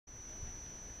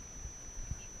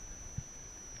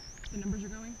The numbers are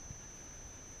going?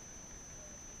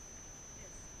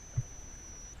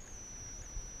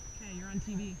 Okay, you're on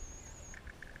TV.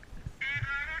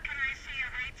 Can I see your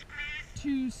heights, please?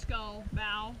 2 skull,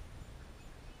 bow.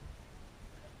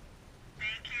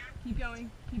 Thank you. Keep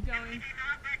going, keep going. We do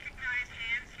not recognize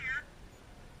hands here.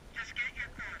 Just get your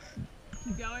course.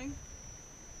 Keep going.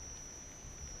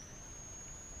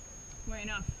 Way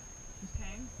enough.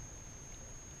 Okay.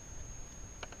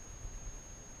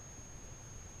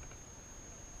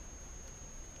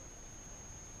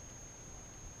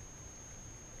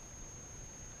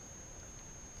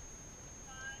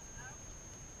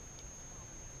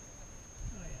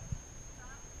 Oh yeah.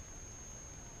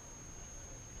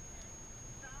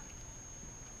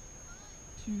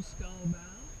 Two skull bow.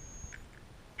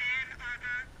 And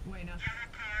other Way enough.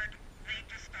 yellow card, late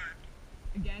to start.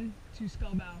 Again, 2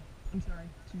 skull bow. I'm sorry,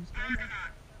 2 skull bow.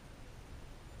 Argonaut.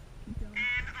 Keep going.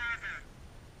 And other.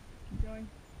 Keep going.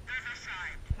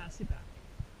 Riverside. Pass it back.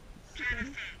 Steady.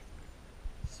 Tennessee.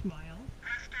 Smile.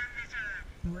 Western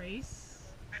Reserve.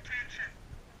 Brace. Attention.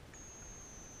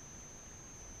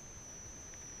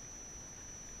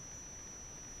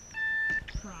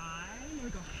 Try. There we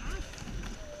go. Half.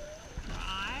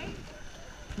 Try.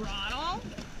 Throttle.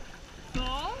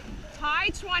 Full. High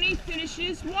 20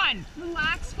 finishes 1.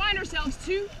 Relax. Find ourselves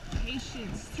 2.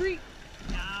 Patience. 3.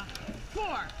 Yeah.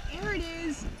 4. There it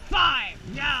is. 5.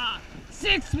 Yeah.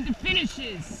 6 with the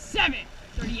finishes. 7.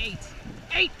 38.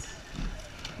 8.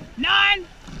 9.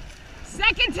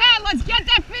 Second 10. Let's get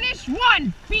that finish.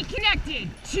 1. Feet connected.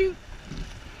 2.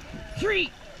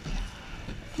 3.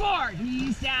 4.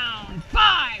 Knees down.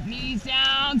 5. Knees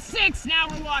down. 6. Now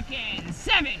we're walking.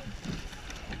 7.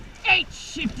 8.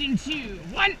 Shift into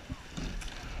 1.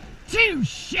 2.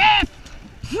 Shift.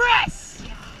 Press.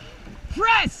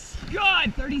 Press.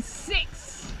 Good.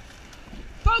 36.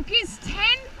 Focus. 10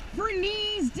 for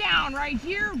knees down right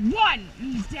here. 1.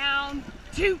 Knees down.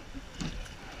 2.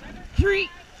 3.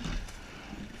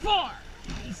 4.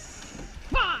 Nice.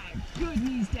 5. Good.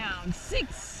 Knees down.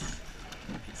 6.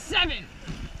 7.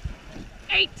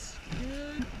 8.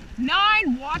 Good.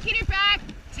 9. Walking it back.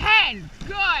 10.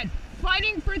 Good.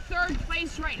 Fighting for 3rd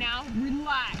place right now.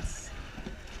 Relax.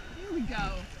 Here we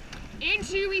go.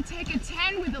 Into, we take a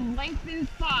 10 with a lengthened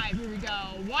 5. Here we go.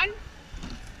 1,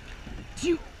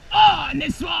 2, on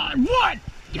this one. 1,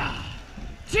 yeah.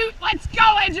 2, let's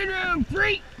go, engine room.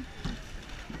 3,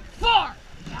 4,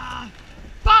 yeah.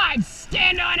 5,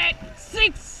 stand on it.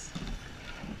 6,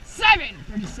 7,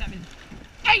 37,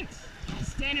 8,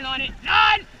 standing on it.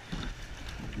 9,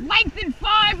 lengthened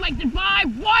 5,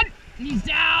 1, knees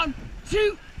down.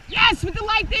 2, yes, with the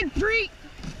lengthened. 3,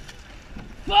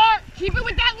 4, keep it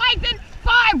with that lengthened.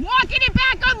 5, walking it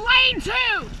back on lane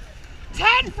 2.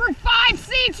 10 for 5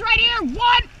 seats right here. 1,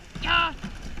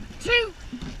 2,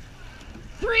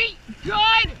 3,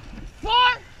 good. 4,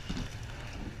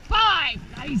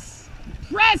 5, nice.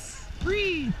 Press,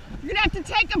 breathe. You're gonna have to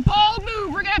take a bold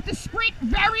move. We're gonna have to sprint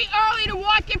very early to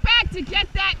walk it back to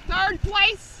get that 3rd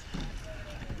place.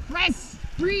 Press,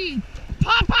 breathe.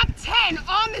 Pump up 10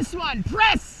 on this one.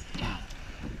 Press.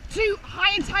 2,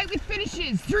 high and tight with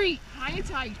finishes. 3, high and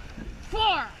tight. 4,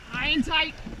 high and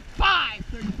tight. 5,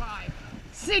 35.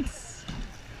 6,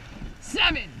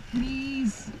 7,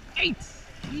 knees. 8,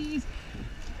 knees.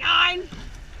 9,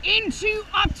 into,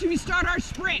 up to, we start our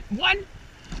sprint. 1,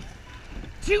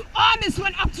 2, on this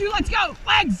one, up to, let's go.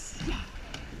 Legs. Yeah.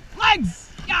 Legs.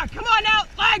 Yeah, come on now,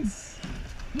 legs.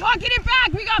 Walking it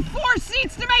back, we got 4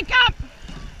 seats to make up.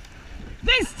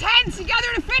 This 10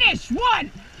 together to finish.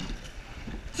 1,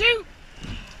 2,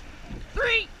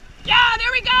 3, yeah,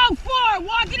 there we go. 4,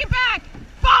 walking it back.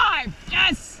 5,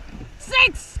 yes.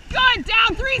 6, good,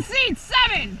 down 3 seats.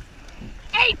 7,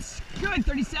 8, good,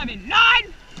 37.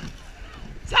 9,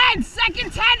 10,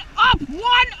 second 10, up 1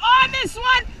 on this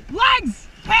one. Legs,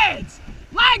 hands,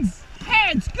 legs,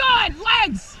 hands, good,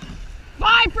 legs.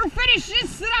 5 for finishes,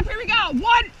 sit up, here we go.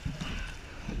 1,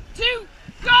 2,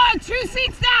 good, 2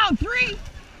 seats down. 3,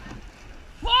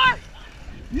 4,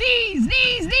 knees,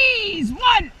 knees, knees.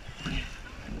 1,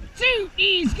 2,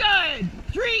 knees, good.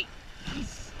 3,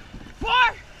 4,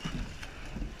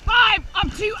 5,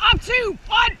 up 2,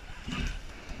 1,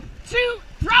 2,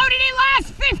 throw it in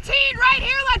last, 15 right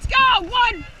here, let's go.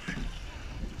 1,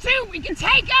 2, we can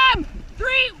take them.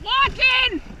 3, walk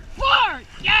in. 4,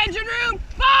 yeah, engine room.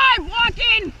 5, walk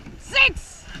in.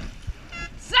 6,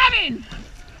 7,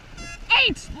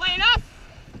 8, play enough.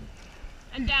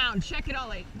 And down, check it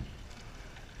all 8.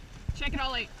 Check it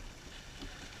all 8.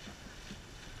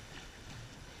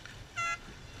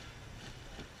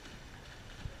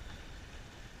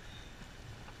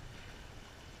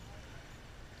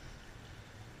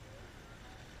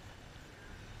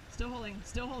 still holding,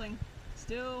 still holding,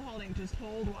 still holding. Just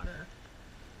hold water.